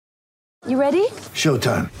You ready?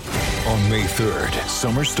 Showtime. On May 3rd,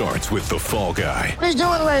 summer starts with The Fall Guy. Let's do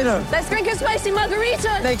it later. Let's drink a spicy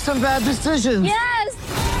margarita. Make some bad decisions. Yes!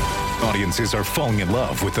 Audiences are falling in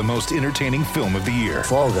love with the most entertaining film of the year.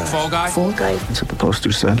 Fall Guy. Fall Guy? Fall guy. That's what the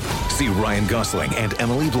poster said. See Ryan Gosling and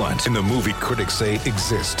Emily Blunt in the movie critics say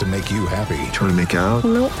exists to make you happy. Trying to make it out?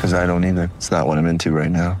 Nope. Because I don't either. It's not what I'm into right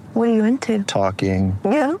now. What are you into? Talking.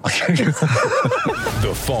 Yeah.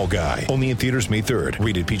 The Fall Guy. Only in theaters May 3rd.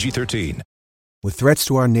 Rated PG-13. With threats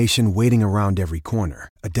to our nation waiting around every corner,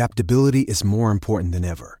 adaptability is more important than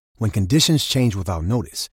ever. When conditions change without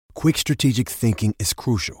notice, quick strategic thinking is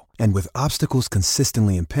crucial. And with obstacles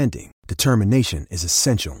consistently impending, determination is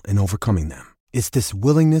essential in overcoming them. It's this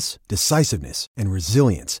willingness, decisiveness, and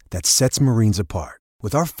resilience that sets Marines apart.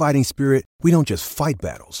 With our fighting spirit, we don't just fight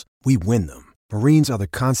battles, we win them. Marines are the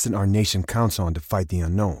constant our nation counts on to fight the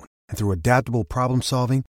unknown. And through adaptable problem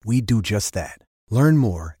solving, we do just that. Learn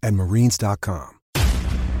more at marines.com.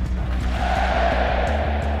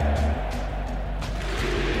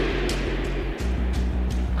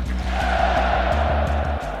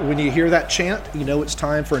 When you hear that chant, you know it's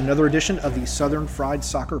time for another edition of the Southern Fried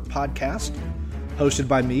Soccer Podcast, hosted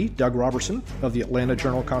by me, Doug Robertson, of the Atlanta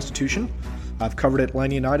Journal-Constitution. I've covered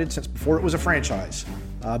Atlanta United since before it was a franchise,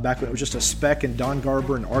 back when it was just a speck in Don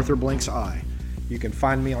Garber and Arthur Blank's eye. You can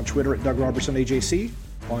find me on Twitter at Doug Robertson AJC,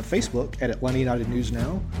 on Facebook at Atlanta United News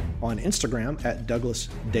Now, on Instagram at Douglas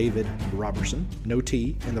David Robertson, no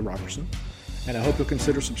T in the Robertson. And I hope you'll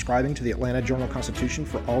consider subscribing to the Atlanta Journal-Constitution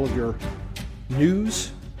for all of your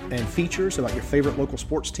news and features about your favorite local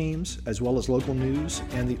sports teams, as well as local news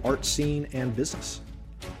and the art scene and business.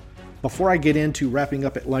 Before I get into wrapping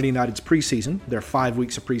up Atlanta United's preseason, their 5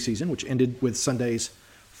 weeks of preseason, which ended with Sunday's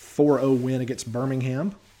 4-0 win against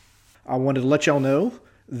Birmingham, I wanted to let y'all know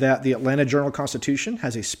that the Atlanta Journal-Constitution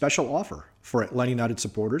has a special offer for Atlanta United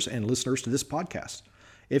supporters and listeners to this podcast.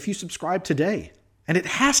 If you subscribe today, and it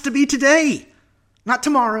has to be today, not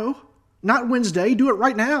tomorrow, not Wednesday, do it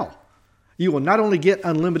right now. You will not only get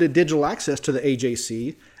unlimited digital access to the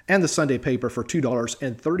AJC and the Sunday paper for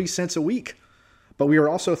 $2.30 a week, but we are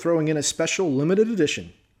also throwing in a special limited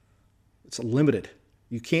edition. It's limited.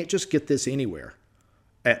 You can't just get this anywhere.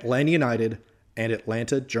 Atlanta United and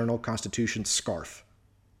Atlanta Journal-Constitution scarf.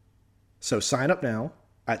 So sign up now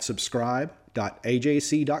at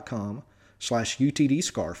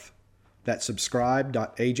subscribe.ajc.com/UTD-scarf. That's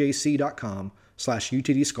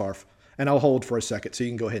subscribe.ajc.com/UTD-scarf. And I'll hold for a second so you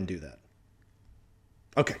can go ahead and do that.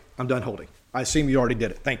 Okay, I'm done holding. I assume you already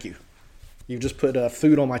did it. Thank you. You just put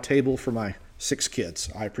food on my table for my 6 kids.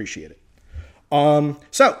 I appreciate it.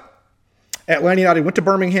 So, Atlanta United went to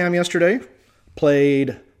Birmingham yesterday,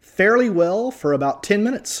 played fairly well for about 10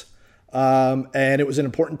 minutes. And it was an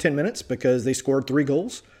important 10 minutes because they scored 3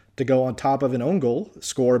 goals to go on top of an own goal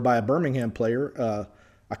scored by a Birmingham player,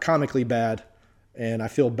 a comically bad, and I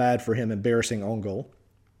feel bad for him, embarrassing own goal.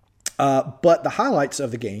 But the highlights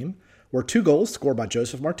of the game were 2 goals scored by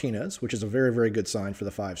Joseph Martinez, which is a very, very good sign for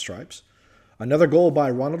the Five Stripes. Another goal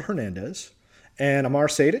by Ronald Hernandez. And Amar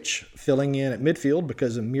Sejdic, filling in at midfield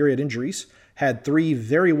because of myriad injuries, had 3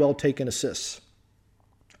 very well-taken assists.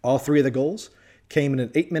 All 3 of the goals came in an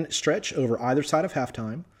 8-minute stretch over either side of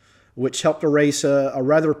halftime, which helped erase a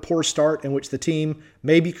rather poor start in which the team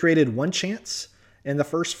maybe created 1 chance in the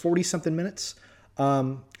first 40-something minutes.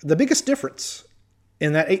 The biggest difference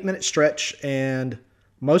in that 8-minute stretch and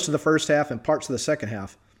most of the first half and parts of the second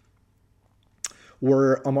half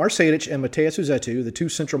were Amar Sejdic and Matheus Rossetto, the 2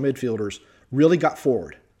 central midfielders, really got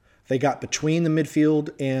forward. They got between the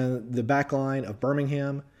midfield and the back line of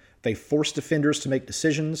Birmingham. They forced defenders to make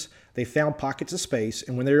decisions. They found pockets of space.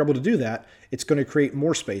 And when they're able to do that, it's going to create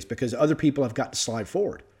more space because other people have got to slide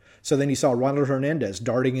forward. So then you saw Ronald Hernandez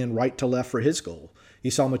darting in right to left for his goal.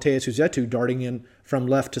 You saw Matheus Rossetto darting in from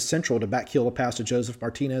left to central to backheel a pass to Joseph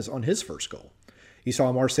Martinez on his first goal. You saw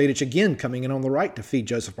Amar Sejdic again coming in on the right to feed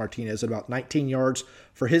Joseph Martinez at about 19 yards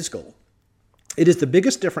for his goal. It is the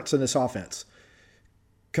biggest difference in this offense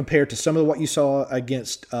compared to some of what you saw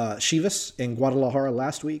against Chivas in Guadalajara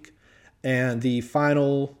last week and the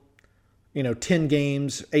final 10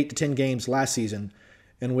 games, 8 to 10 games last season,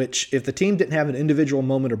 in which if the team didn't have an individual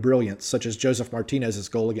moment of brilliance, such as Joseph Martinez's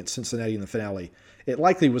goal against Cincinnati in the finale, it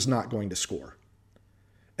likely was not going to score.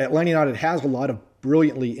 Atlanta United has a lot of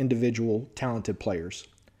brilliantly individual talented players,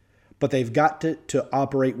 but they've got to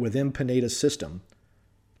operate within Pineda's system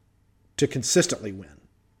to consistently win,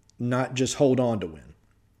 not just hold on to win.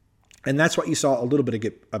 And that's what you saw a little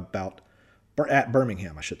bit about at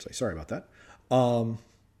Birmingham, I should say. Sorry about that.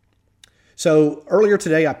 So earlier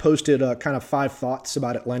today, I posted kind of 5 thoughts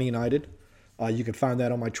about Atlanta United You can find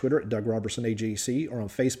that on my Twitter at Doug Robertson AJC or on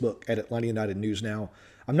Facebook at Atlanta United News Now.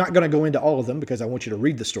 I'm not going to go into all of them because I want you to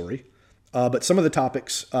read the story. But some of the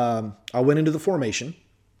topics, I went into the formation,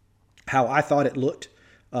 how I thought it looked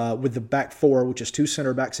with the back four, which is 2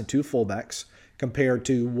 center backs and 2 fullbacks, compared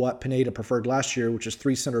to what Pineda preferred last year, which is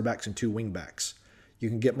 3 center backs and 2 wing backs. You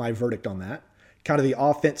can get my verdict on that. Kind of the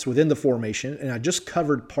offense within the formation, and I just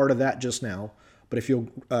covered part of that just now. But if you'll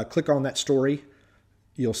click on that story,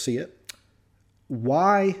 you'll see it.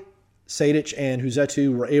 Why Sejdic and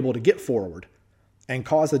Rossetto were able to get forward and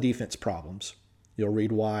cause the defense problems. You'll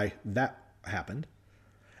read why that happened.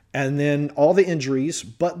 And then all the injuries,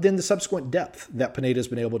 but then the subsequent depth that Pineda's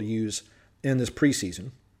been able to use in this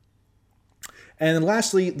preseason. And then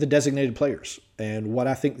lastly, the designated players and what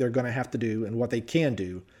I think they're going to have to do and what they can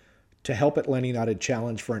do to help Atlanta United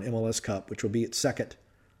challenge for an MLS Cup, which will be its second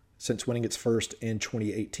since winning its first in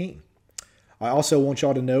 2018. I also want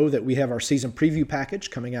y'all to know that we have our season preview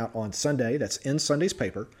package coming out on Sunday. That's in Sunday's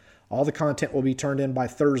paper. All the content will be turned in by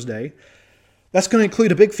Thursday. That's going to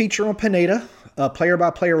include a big feature on Pineda, a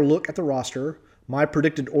player-by-player look at the roster, my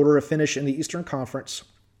predicted order of finish in the Eastern Conference,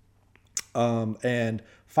 and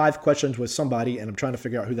 5 questions with somebody, and I'm trying to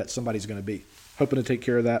figure out who that somebody's going to be. Hoping to take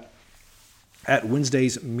care of that at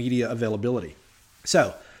Wednesday's media availability.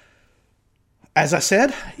 So, as I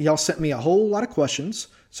said, y'all sent me a whole lot of questions.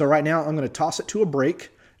 So right now I'm going to toss it to a break,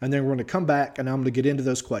 and then we're going to come back, and I'm going to get into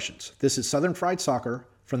those questions. This is Southern Fried Soccer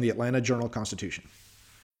from the Atlanta Journal-Constitution.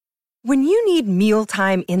 When you need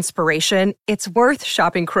mealtime inspiration, it's worth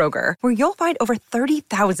shopping Kroger, where you'll find over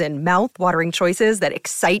 30,000 mouth-watering choices that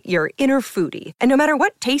excite your inner foodie. And no matter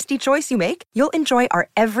what tasty choice you make, you'll enjoy our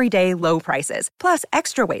everyday low prices, plus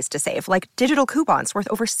extra ways to save, like digital coupons worth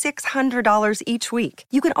over $600 each week.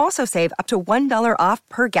 You can also save up to $1 off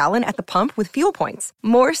per gallon at the pump with fuel points.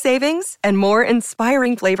 More savings and more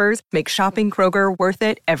inspiring flavors make shopping Kroger worth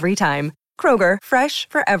it every time. Kroger, fresh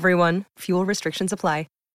for everyone. Fuel restrictions apply.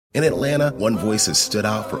 In Atlanta, one voice has stood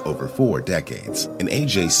out for over 4 decades. An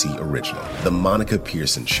AJC original, The Monica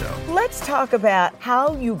Pearson Show. Let's talk about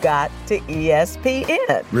how you got to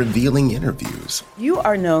ESPN. Revealing interviews. You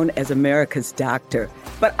are known as America's doctor,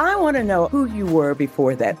 but I want to know who you were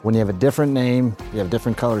before that. When you have a different name, you have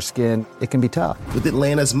different color skin, it can be tough. With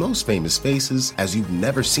Atlanta's most famous faces as you've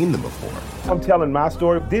never seen them before. I'm telling my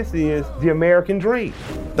story. This is the American dream.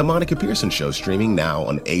 The Monica Pearson Show, streaming now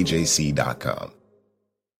on AJC.com.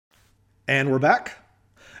 And we're back.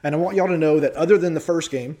 And I want y'all to know that other than the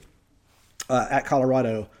first game at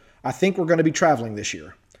Colorado, I think we're going to be traveling this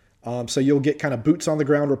year. So you'll get kind of boots on the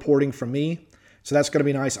ground reporting from me. So that's going to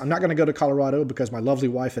be nice. I'm not going to go to Colorado because my lovely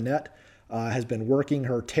wife, Annette, has been working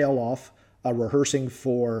her tail off rehearsing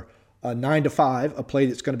for 9 to 5, a play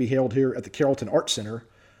that's going to be held here at the Carrollton Arts Center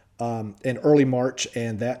in early March.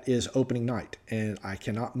 And that is opening night. And I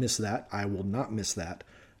cannot miss that. I will not miss that.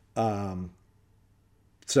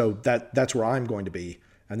 So that's where I'm going to be.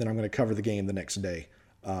 And then I'm going to cover the game the next day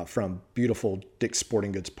from beautiful Dick's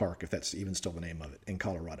Sporting Goods Park, if that's even still the name of it, in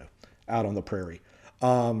Colorado, out on the prairie.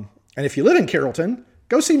 And if you live in Carrollton,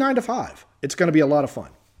 go see 9 to 5. It's going to be a lot of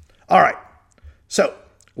fun. All right. So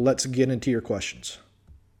let's get into your questions.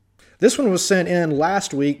 This one was sent in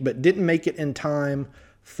last week, but didn't make it in time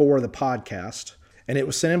for the podcast. And it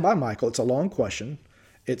was sent in by Michael. It's a long question.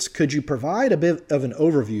 It's, could you provide a bit of an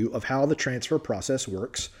overview of how the transfer process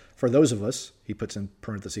works for those of us, he puts in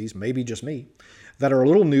parentheses, maybe just me, that are a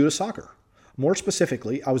little new to soccer? More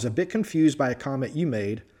specifically, I was a bit confused by a comment you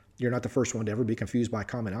made. You're not the first one to ever be confused by a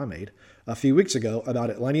comment I made a few weeks ago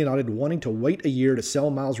about Atlanta United wanting to wait a year to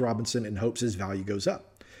sell Miles Robinson in hopes his value goes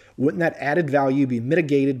up. Wouldn't that added value be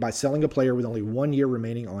mitigated by selling a player with only 1 year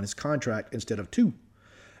remaining on his contract instead of 2?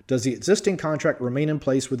 Does the existing contract remain in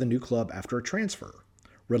place with the new club after a transfer?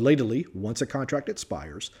 Relatedly, once a contract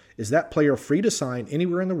expires, is that player free to sign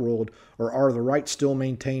anywhere in the world, or are the rights still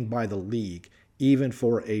maintained by the league, even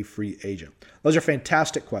for a free agent? Those are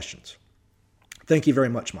fantastic questions. Thank you very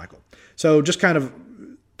much, Michael. So just kind of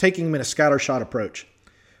taking them in a scattershot approach.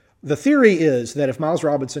 The theory is that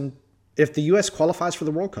if the U.S. qualifies for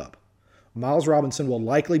the World Cup, Miles Robinson will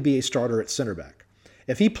likely be a starter at center back.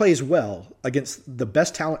 If he plays well against the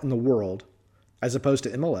best talent in the world, as opposed to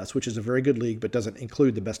MLS, which is a very good league but doesn't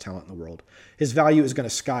include the best talent in the world, his value is going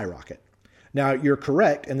to skyrocket. Now, you're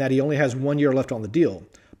correct in that he only has 1 year left on the deal,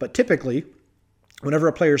 but typically, whenever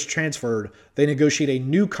a player is transferred, they negotiate a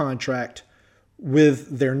new contract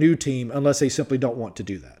with their new team unless they simply don't want to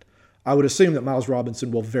do that. I would assume that Miles Robinson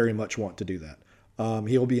will very much want to do that.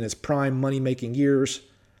 He will be in his prime money-making years.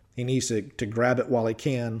 He needs to grab it while he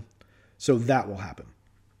can, so that will happen.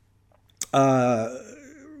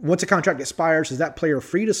 once a contract expires, is that player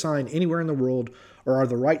free to sign anywhere in the world, or are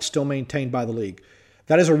the rights still maintained by the league?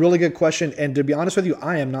 That is a really good question, and to be honest with you,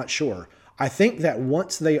 I am not sure. I think that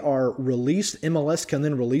once they are released, MLS can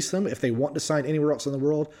then release them if they want to sign anywhere else in the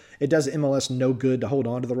world. It does MLS no good to hold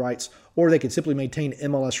on to the rights, or they can simply maintain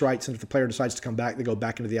MLS rights, and if the player decides to come back, they go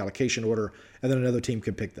back into the allocation order, and then another team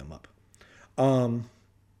can pick them up.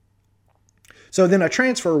 So then a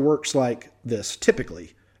transfer works like this,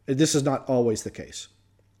 typically. This is not always the case.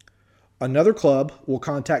 Another club will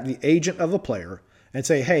contact the agent of a player and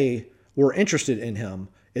say, hey, we're interested in him.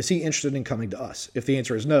 Is he interested in coming to us? If the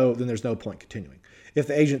answer is no, then there's no point continuing. If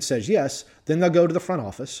the agent says yes, then they'll go to the front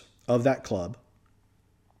office of that club.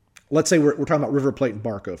 Let's say we're talking about River Plate and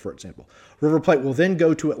Barco, for example. River Plate will then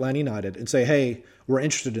go to Atlanta United and say, hey, we're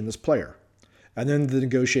interested in this player. And then the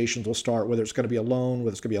negotiations will start, whether it's going to be a loan,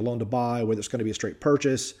 whether it's going to be a loan to buy, whether it's going to be a straight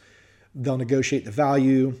purchase. They'll negotiate the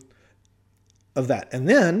value of that. And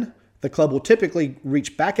then the club will typically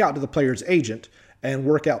reach back out to the player's agent and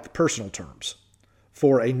work out the personal terms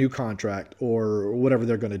for a new contract or whatever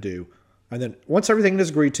they're going to do. And then once everything is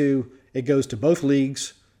agreed to, it goes to both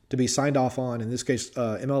leagues to be signed off on. In this case,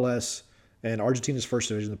 MLS and Argentina's first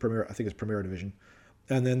division, the Premier, I think it's Primera Division.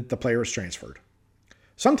 And then the player is transferred.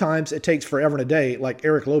 Sometimes it takes forever and a day, like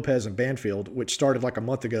Eric Lopez in Banfield, which started like a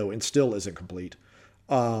month ago and still isn't complete.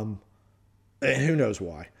 And who knows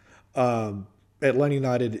why. Atlanta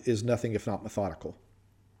United is nothing if not methodical.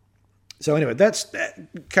 So anyway, that's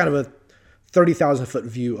kind of a 30,000-foot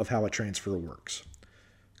view of how a transfer works.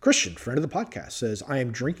 Christian, friend of the podcast, says, I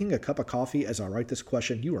am drinking a cup of coffee as I write this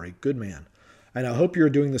question. You are a good man. And I hope you're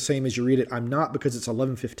doing the same as you read it. I'm not, because it's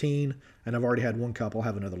 11:15 and I've already had one cup. I'll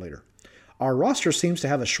have another later. Our roster seems to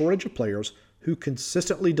have a shortage of players who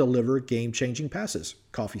consistently deliver game-changing passes.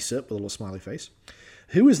 Coffee sip with a little smiley face.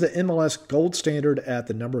 Who is the MLS gold standard at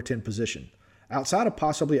the number 10 position? Outside of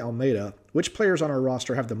possibly Almeida, which players on our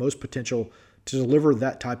roster have the most potential to deliver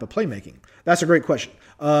that type of playmaking? That's a great question.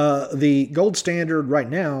 The gold standard right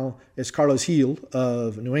now is Carlos Gil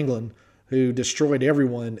of New England, who destroyed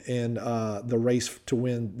everyone in the race to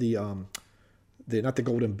win the not the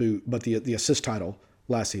Golden Boot, but the assist title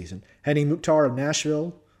last season. Hany Mukhtar of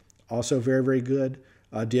Nashville, also very, very good.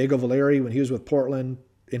 Diego Valeri, when he was with Portland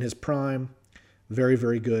in his prime, very,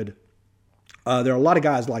 very good. There are a lot of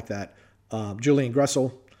guys like that. Julian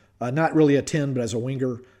Gressel, not really a 10, but as a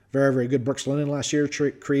winger, very, very good. Brooks Lennon last year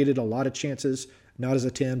created a lot of chances, not as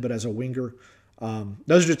a 10, but as a winger.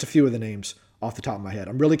 Those are just a few of the names off the top of my head.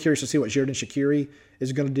 I'm really curious to see what Xherdan Shaqiri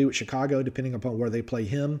is going to do at Chicago, depending upon where they play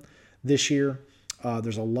him this year.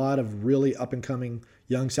 There's a lot of really up-and-coming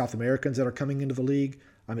young South Americans that are coming into the league.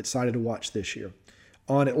 I'm excited to watch this year.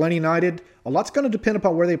 On Atlanta United, a lot's going to depend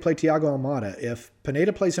upon where they play Thiago Almada. If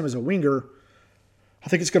Pineda plays him as a winger, I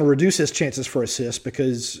think it's going to reduce his chances for assists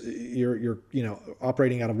because you're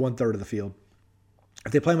operating out of 1/3 of the field.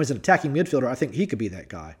 If they play him as an attacking midfielder, I think he could be that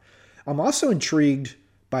guy. I'm also intrigued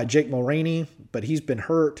by Jake Mulroney, but he's been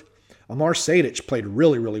hurt. Amar Sejdic played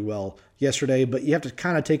really, really well yesterday, but you have to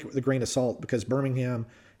kind of take it with a grain of salt because Birmingham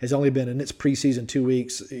has only been in its preseason 2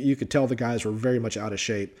 weeks. You could tell the guys were very much out of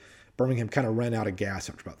shape. Birmingham kind of ran out of gas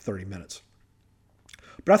after about 30 minutes.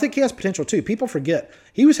 But I think he has potential too. People forget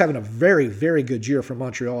he was having a very, very good year for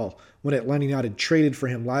Montreal when Atlanta United traded for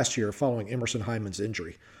him last year following Emerson Hyman's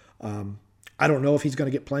injury. I don't know if he's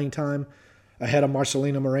going to get playing time ahead of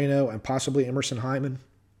Marcelino Moreno and possibly Emerson Hyman,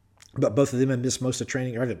 but both of them have missed most of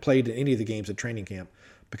training or haven't played in any of the games at training camp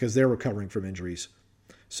because they're recovering from injuries.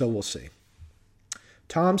 So we'll see.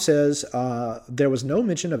 Tom says, there was no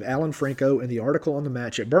mention of Alan Franco in the article on the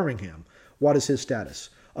match at Birmingham. What is his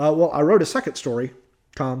status? Well, I wrote a second story,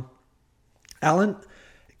 Tom. Alan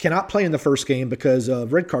cannot play in the first game because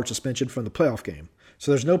of red card suspension from the playoff game.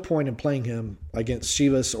 So there's no point in playing him against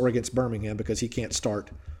Chivas or against Birmingham because he can't start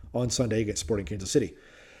on Sunday against Sporting Kansas City.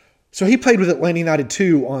 So he played with Atlanta United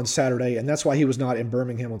 2 on Saturday, and that's why he was not in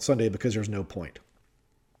Birmingham on Sunday because there's no point.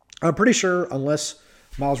 I'm pretty sure unless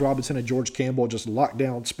Miles Robinson and George Campbell just lock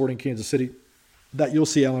down Sporting Kansas City, that you'll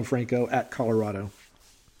see Alan Franco at Colorado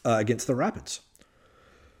against the Rapids.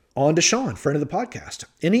 On to Sean, friend of the podcast.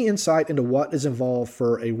 Any insight into what is involved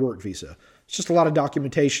for a work visa? It's just a lot of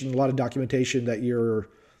documentation that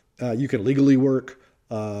you can legally work,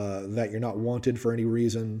 that you're not wanted for any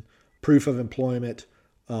reason, proof of employment.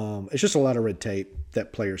 It's just a lot of red tape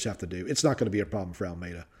that players have to do. It's not going to be a problem for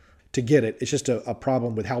Almeida to get it. It's just a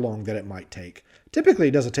problem with how long that it might take. Typically,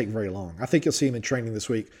 it doesn't take very long. I think you'll see him in training this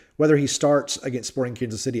week. Whether he starts against Sporting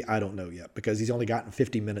Kansas City, I don't know yet because he's only gotten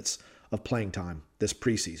 50 minutes of playing time this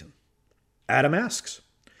preseason. Adam asks,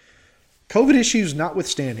 COVID issues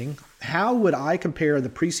notwithstanding, how would I compare the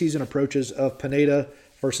preseason approaches of Pineda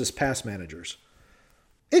versus pass managers.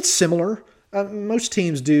 It's similar. Most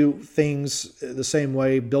teams do things the same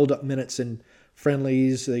way, build up minutes in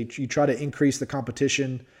friendlies. You try to increase the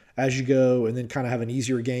competition as you go and then kind of have an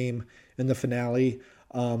easier game in the finale.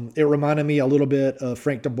 It reminded me a little bit of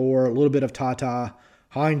Frank DeBoer, a little bit of Tata.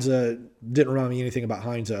 Heinze didn't remind me anything about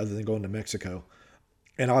Heinze other than going to Mexico.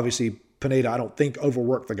 And obviously, Pineda, I don't think,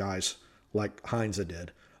 overworked the guys like Heinze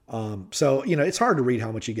did. So, it's hard to read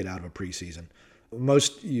how much you get out of a preseason.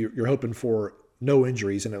 Most, you're hoping for no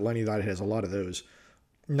injuries, and Atlanta United has a lot of those.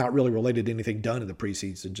 Not really related to anything done in the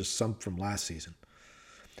preseason, just some from last season.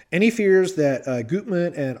 Any fears that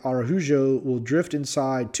Gutman and Araujo will drift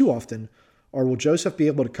inside too often, or will Joseph be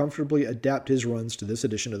able to comfortably adapt his runs to this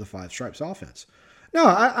edition of the Five Stripes offense? No,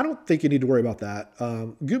 I don't think you need to worry about that.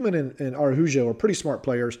 Gutman and Araujo are pretty smart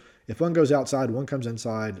players. If one goes outside, one comes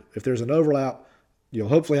inside. If there's an overlap, you'll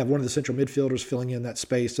hopefully have one of the central midfielders filling in that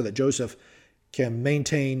space so that Joseph can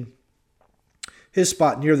maintain his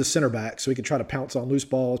spot near the center back so he can try to pounce on loose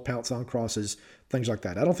balls, pounce on crosses, things like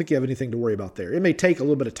that. I don't think you have anything to worry about there. It may take a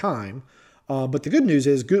little bit of time, but the good news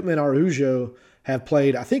is Gutman and Araujo have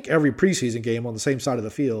played, I think, every preseason game on the same side of the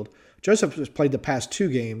field. Joseph has played the past 2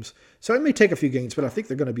 games, so it may take a few games, but I think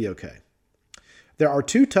they're going to be okay. There are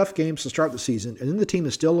 2 tough games to start the season, and then the team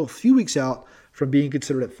is still a few weeks out from being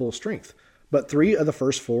considered at full strength, but 3 of the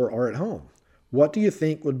first 4 are at home. What do you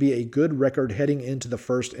think would be a good record heading into the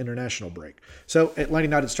first international break? So Atlanta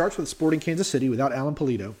United starts with Sporting Kansas City without Alan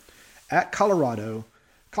Pulido. At Colorado.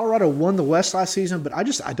 Colorado won the West last season, but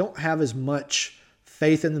I don't have as much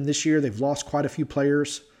faith in them this year. They've lost quite a few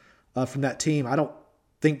players from that team. I don't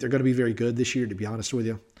think they're going to be very good this year, to be honest with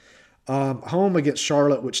you. Home against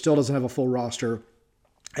Charlotte, which still doesn't have a full roster.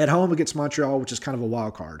 At home against Montreal, which is kind of a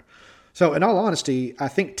wild card. So in all honesty, I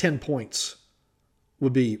think 10 points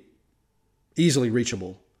would be easily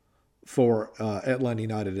reachable for Atlanta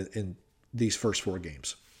United in these first 4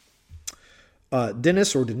 games.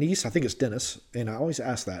 Dennis or Denise, I think it's Dennis, and I always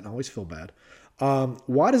ask that and I always feel bad.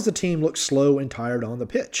 Why does the team look slow and tired on the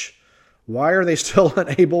pitch? Why are they still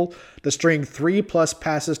unable to string 3+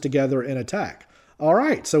 passes together in attack? All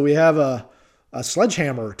right, so we have a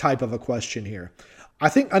sledgehammer type of a question here. I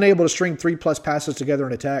think unable to string 3+ passes together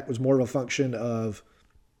in attack was more of a function of,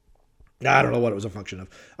 I don't know what it was a function of.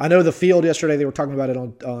 I know the field yesterday, they were talking about it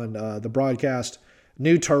on the broadcast.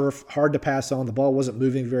 New turf, hard to pass on. The ball wasn't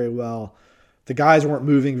moving very well. The guys weren't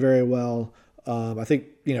moving very well. I think,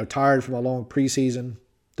 tired from a long preseason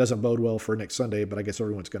doesn't bode well for next Sunday, but I guess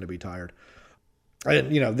everyone's going to be tired.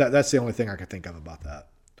 And, that's the only thing I can think of about that.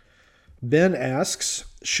 Ben asks,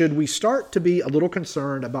 should we start to be a little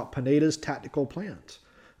concerned about Pineda's tactical plans?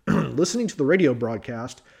 Listening to the radio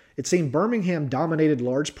broadcast, it seemed Birmingham dominated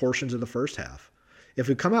large portions of the first half. If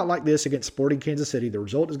we come out like this against Sporting Kansas City, the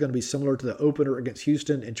result is going to be similar to the opener against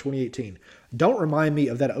Houston in 2018. Don't remind me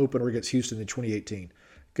of that opener against Houston in 2018.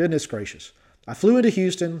 Goodness gracious. I flew into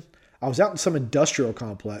Houston. I was out in some industrial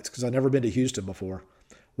complex because I'd never been to Houston before.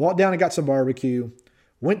 Walked down and got some barbecue.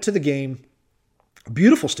 Went to the game. A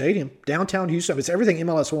beautiful stadium. Downtown Houston. It's everything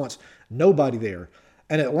MLS wants. Nobody there.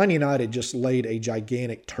 And Atlanta United just laid a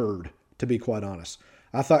gigantic turd, to be quite honest.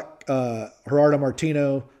 I thought Gerardo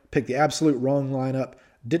Martino picked the absolute wrong lineup.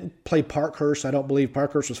 Didn't play Parkhurst. I don't believe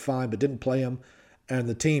Parkhurst was fine, but didn't play him. And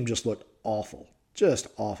the team just looked awful. Just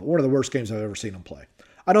awful. One of the worst games I've ever seen them play.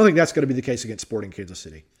 I don't think that's going to be the case against Sporting Kansas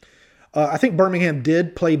City. I think Birmingham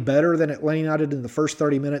did play better than Atlanta United in the first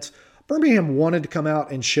 30 minutes. Birmingham wanted to come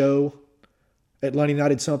out and show Atlanta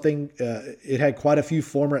United something. It had quite a few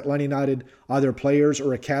former Atlanta United, either players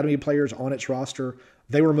or academy players on its roster.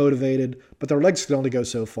 They were motivated, but their legs could only go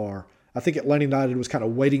so far. I think Atlanta United was kind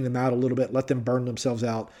of waiting them out a little bit, let them burn themselves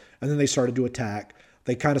out, and then they started to attack.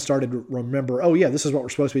 They kind of started to remember, oh yeah, this is what we're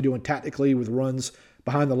supposed to be doing tactically with runs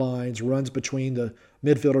behind the lines, runs between the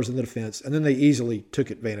midfielders and the defense, and then they easily took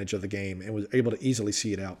advantage of the game and was able to easily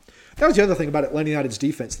see it out. That was the other thing about Atlanta United's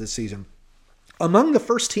defense this season. Among the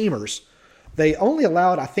first teamers, they only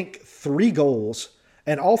allowed, I think, 3 goals,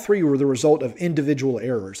 and all 3 were the result of individual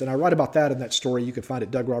errors. And I write about that in that story. You can find it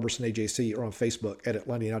at Doug Robertson AJC or on Facebook at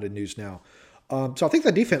Atlanta United News Now. So I think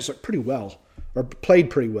that defense looked pretty well, or played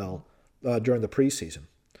pretty well during the preseason.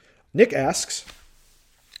 Nick asks,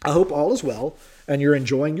 I hope all is well and you're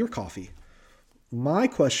enjoying your coffee. My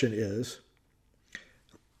question is,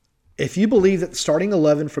 if you believe that the starting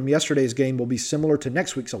 11 from yesterday's game will be similar to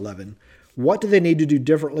next week's 11, what do they need to do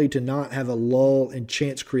differently to not have a lull in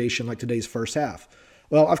chance creation like today's first half?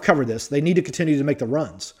 Well, I've covered this. They need to continue to make the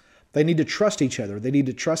runs. They need to trust each other. They need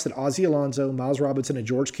to trust that Ozzie Alonso, Miles Robinson, and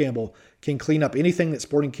George Campbell can clean up anything that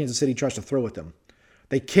Sporting Kansas City tries to throw at them.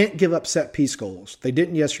 They can't give up set-piece goals. They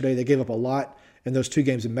didn't yesterday. They gave up a lot in those 2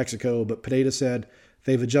 games in Mexico, but Pineda said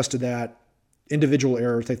they've adjusted that. Individual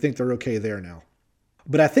errors, they think they're okay there now.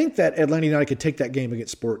 But I think that Atlanta United could take that game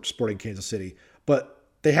against Sporting Kansas City, but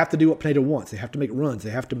they have to do what Pineda wants. They have to make runs.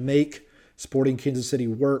 They have to make Sporting Kansas City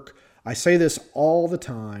work. I say this all the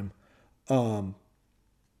time. You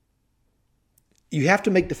have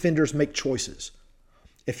to make defenders make choices.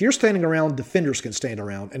 If you're standing around, defenders can stand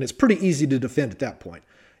around, and it's pretty easy to defend at that point.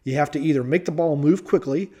 You have to either make the ball move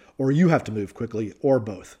quickly, or you have to move quickly, or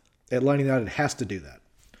both. Atlanta United has to do that.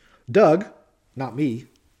 Doug, not me,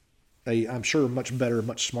 I'm sure much better,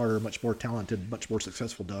 much smarter, much more talented, much more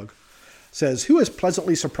successful Doug, says, who has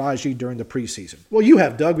pleasantly surprised you during the preseason? Well, you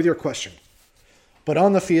have, Doug, with your question. But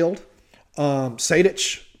on the field,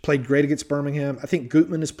 Sejdic played great against Birmingham. I think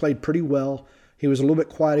Gutman has played pretty well. He was a little bit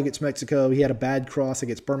quiet against Mexico. He had a bad cross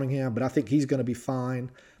against Birmingham, but I think he's going to be fine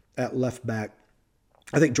at left back.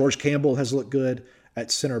 I think George Campbell has looked good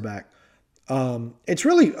at center back. It's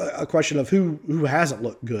really a question of who hasn't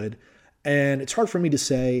looked good, and it's hard for me to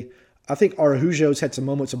say. I think Araujo's had some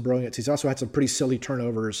moments of brilliance. He's also had some pretty silly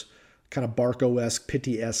turnovers, kind of Barco-esque,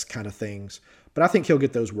 Pitti-esque kind of things, but I think he'll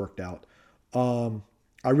get those worked out.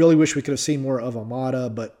 I really wish we could have seen more of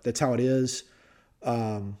Almada, but that's how it is.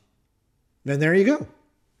 And there you go.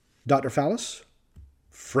 Dr. Fallis,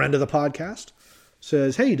 friend of the podcast,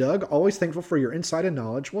 says, hey, Doug, always thankful for your insight and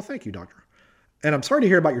knowledge. Well, thank you, Doctor. And I'm sorry to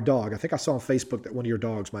hear about your dog. I think I saw on Facebook that one of your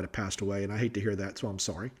dogs might have passed away, and I hate to hear that, so I'm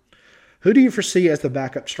sorry. Who do you foresee as the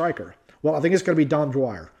backup striker? Well, I think it's going to be Dom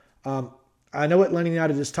Dwyer. I know Atlanta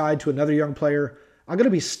United is tied to another young player. I'm going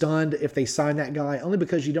to be stunned if they sign that guy, only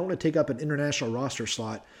because you don't want to take up an international roster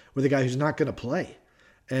slot with a guy who's not going to play,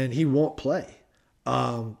 and he won't play.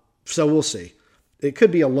 So we'll see. It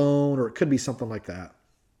could be a loan, or it could be something like that.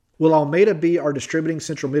 Will Almeida be our distributing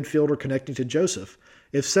central midfielder connecting to Joseph?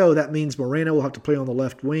 If so, that means Moreno will have to play on the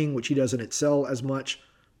left wing, which he doesn't excel as much.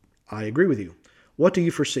 I agree with you. What do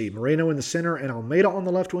you foresee? Moreno in the center and Almeida on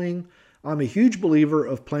the left wing? I'm a huge believer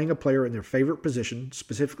of playing a player in their favorite position,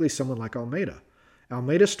 specifically someone like Almeida.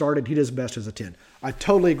 Almeida started, he does best as a 10. I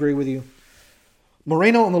totally agree with you.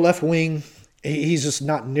 Moreno on the left wing, he's just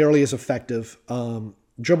not nearly as effective.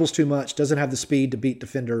 Dribbles too much, doesn't have the speed to beat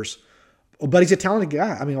defenders. But he's a talented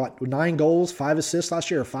guy. I mean, like 9 goals, 5 assists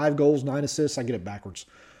last year, or 5 goals, 9 assists. I get it backwards.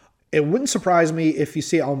 It wouldn't surprise me if you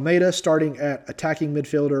see Almeida starting at attacking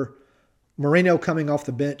midfielder, Moreno coming off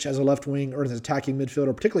the bench as a left wing or as an attacking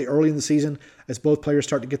midfielder, particularly early in the season as both players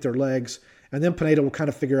start to get their legs. And then Pineda will kind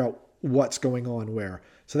of figure out what's going on where.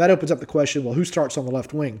 So that opens up the question, well, who starts on the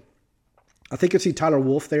left wing? I think you'll see Tyler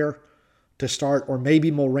Wolff there to start, or maybe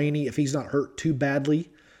Mulraney if he's not hurt too badly.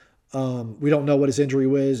 We don't know what his injury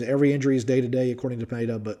was. Every injury is day-to-day, according to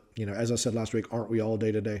Pineda. But, you know, as I said last week, aren't we all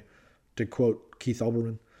day-to-day? To quote Keith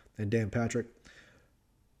Olbermann and Dan Patrick.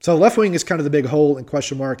 So left wing is kind of the big hole and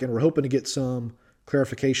question mark, and we're hoping to get some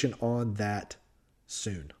clarification on that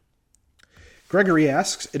soon. Gregory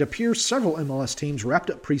asks, it appears several MLS teams wrapped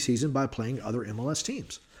up preseason by playing other MLS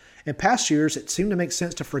teams. In past years, it seemed to make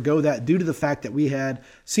sense to forgo that due to the fact that we had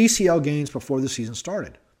CCL games before the season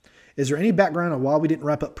started. Is there any background on why we didn't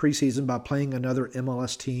wrap up preseason by playing another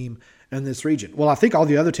MLS team in this region? Well, I think all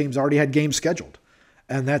the other teams already had games scheduled,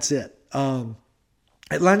 and that's it.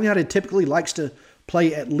 Atlanta United typically likes to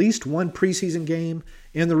play at least one preseason game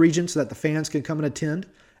in the region so that the fans can come and attend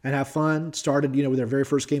and have fun. Started, with their very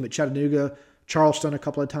first game at Chattanooga, Charleston a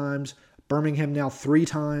couple of times, Birmingham now 3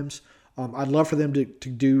 times. I'd love for them to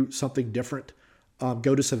do something different.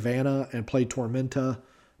 Go to Savannah and play Tormenta.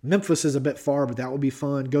 Memphis is a bit far, but that would be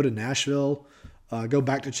fun. Go to Nashville. Go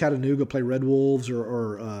back to Chattanooga, play Red Wolves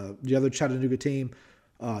or the other Chattanooga team.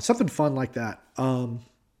 Something fun like that.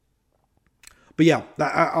 But yeah,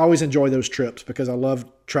 I always enjoy those trips because I love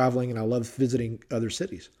traveling and I love visiting other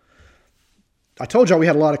cities. I told y'all we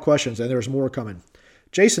had a lot of questions and there's more coming.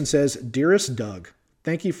 Jason says, Dearest Doug,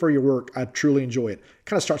 thank you for your work. I truly enjoy it.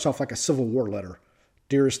 Kind of starts off like a Civil War letter.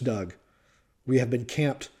 Dearest Doug, we have been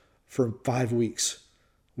camped for 5 weeks.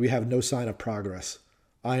 We have no sign of progress.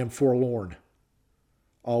 I am forlorn.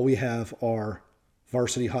 All we have are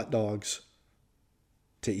varsity hot dogs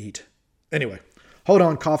to eat. Anyway, hold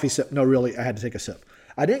on, coffee sip. No, really, I had to take a sip.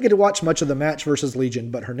 I didn't get to watch much of the match versus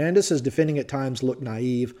Legion, but Hernandez's defending at times looked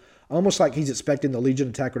naive, almost like he's expecting the Legion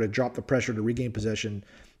attacker to drop the pressure to regain possession,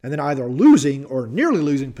 and then either losing or nearly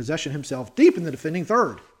losing possession himself deep in the defending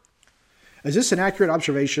third. Is this an accurate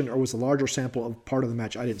observation, or was the larger sample of part of the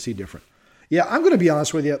match I didn't see different? Yeah, I'm going to be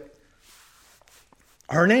honest with you.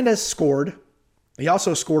 Hernandez scored. He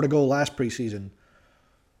also scored a goal last preseason.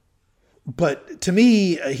 But to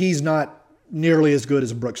me, he's not nearly as good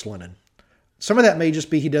as Brooks Lennon. Some of that may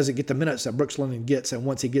just be he doesn't get the minutes that Brooks Lennon gets, and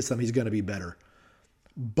once he gets them, he's going to be better.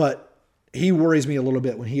 but he worries me a little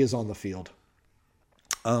bit when he is on the field.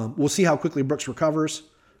 We'll see how quickly Brooks recovers.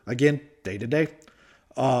 Again, day to day.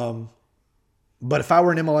 But if I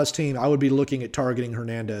were an MLS team, I would be looking at targeting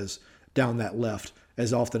Hernandez down that left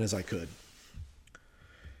as often as I could.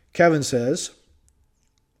 Kevin says,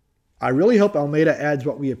 I really hope Almeida adds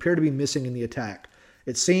what we appear to be missing in the attack.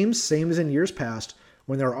 It seems, same as in years past,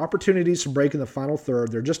 when there are opportunities to break in the final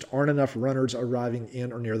third, there just aren't enough runners arriving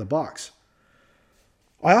in or near the box.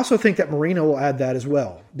 I also think that Marino will add that as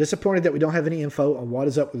well. Disappointed that we don't have any info on what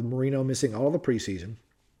is up with Marino missing all the preseason.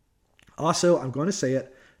 Also, I'm going to say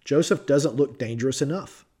it, Joseph doesn't look dangerous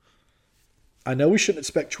enough. I know we shouldn't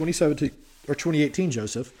expect 2017 or 2018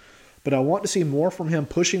 Joseph, but I want to see more from him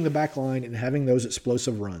pushing the back line and having those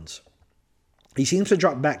explosive runs. He seems to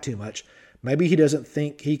drop back too much. Maybe he doesn't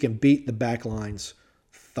think he can beat the back line's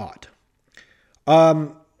thought.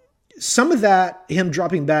 Some of that, him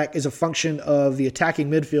dropping back, is a function of the attacking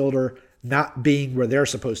midfielder not being where they're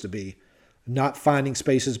supposed to be, not finding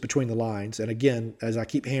spaces between the lines. And again, as I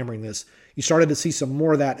keep hammering this, you started to see some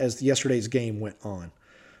more of that as yesterday's game went on.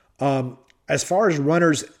 As far as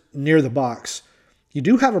runners near the box, you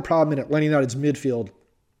do have a problem in Atlanta United's midfield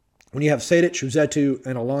when you have Sejdic, Rossetto,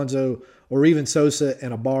 and Alonso, or even Sosa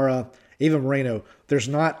and Ibarra, even Moreno. There's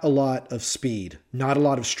not a lot of speed, not a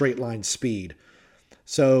lot of straight line speed.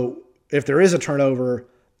 So if there is a turnover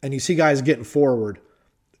and you see guys getting forward,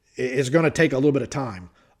 it's going to take a little bit of time.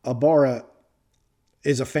 Ibarra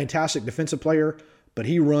is a fantastic defensive player, but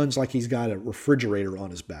he runs like he's got a refrigerator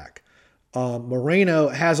on his back. Moreno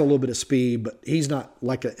has a little bit of speed, but he's not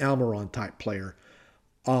like an Almiron type player.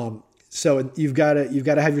 So you've got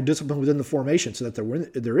to have your discipline within the formation so that when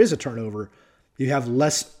there is a turnover, you have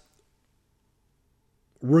less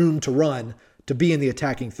room to run to be in the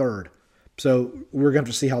attacking third. So we're going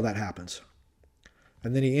to see how that happens.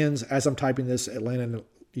 And then he ends, as I'm typing this, Atlanta,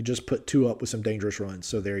 you just put 2 up with some dangerous runs.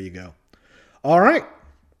 So there you go. All right.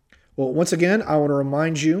 Well, once again, I want to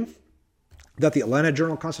remind you that the Atlanta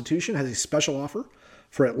Journal-Constitution has a special offer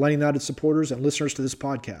for Atlanta United supporters and listeners to this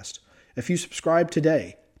podcast. If you subscribe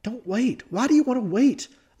today, don't wait. Why do you want to wait?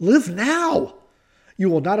 Live now. You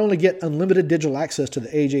will not only get unlimited digital access to the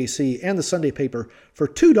AJC and the Sunday paper for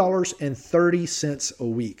 $2.30 a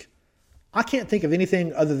week. I can't think of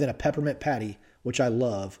anything other than a peppermint patty, which I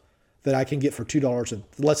love, that I can get for less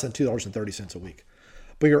than $2.30 a week.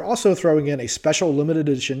 But you're also throwing in a special limited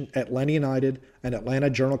edition Atlanta United and Atlanta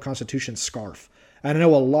Journal-Constitution scarf. And I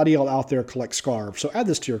know a lot of y'all out there collect scarves, so add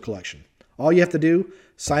this to your collection. All you have to do,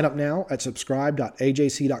 sign up now at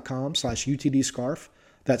subscribe.ajc.com/UTDscarf.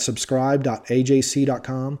 That's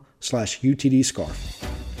subscribe.ajc.com/UTDscarf.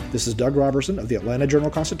 This is Doug Robertson of the Atlanta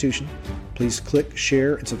Journal-Constitution. Please click,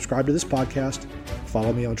 share, and subscribe to this podcast.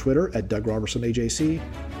 Follow me on Twitter at Doug Robertson AJC,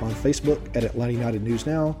 on Facebook at Atlanta United News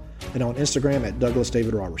Now, and on Instagram at Douglas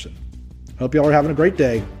David Robertson. Hope y'all are having a great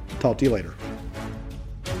day. Talk to you later.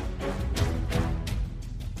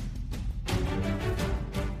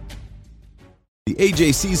 The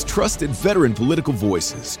AJC's trusted veteran political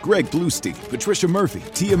voices, Greg Bluestein, Patricia Murphy,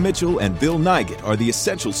 Tia Mitchell, and Bill Nygut, are the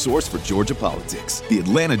essential source for Georgia politics. The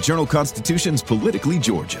Atlanta Journal-Constitution's Politically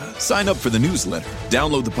Georgia. Sign up for the newsletter,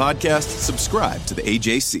 download the podcast, subscribe to the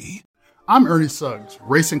AJC. I'm Ernie Suggs,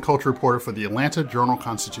 race and culture reporter for the Atlanta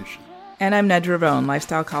Journal-Constitution. And I'm Nedra Ravone,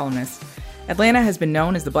 lifestyle columnist. Atlanta has been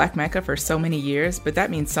known as the Black Mecca for so many years, but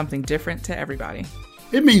that means something different to everybody.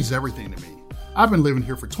 It means everything to me. I've been living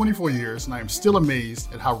here for 24 years, and I am still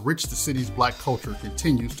amazed at how rich the city's Black culture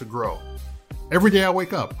continues to grow. Every day I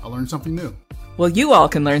wake up, I learn something new. Well, you all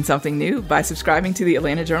can learn something new by subscribing to the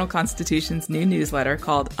Atlanta Journal-Constitution's new newsletter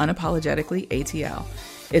called Unapologetically ATL.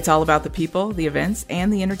 It's all about the people, the events,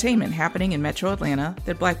 and the entertainment happening in Metro Atlanta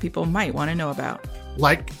that Black people might want to know about.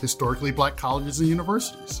 Like historically Black colleges and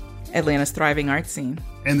universities. Atlanta's thriving art scene.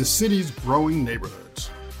 And the city's growing neighborhoods.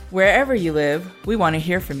 Wherever you live, we want to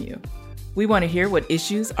hear from you. We want to hear what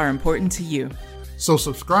issues are important to you. So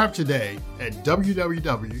subscribe today at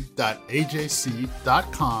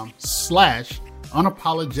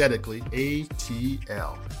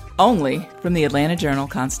www.ajc.com/unapologeticallyatl. Only from the Atlanta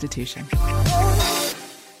Journal-Constitution.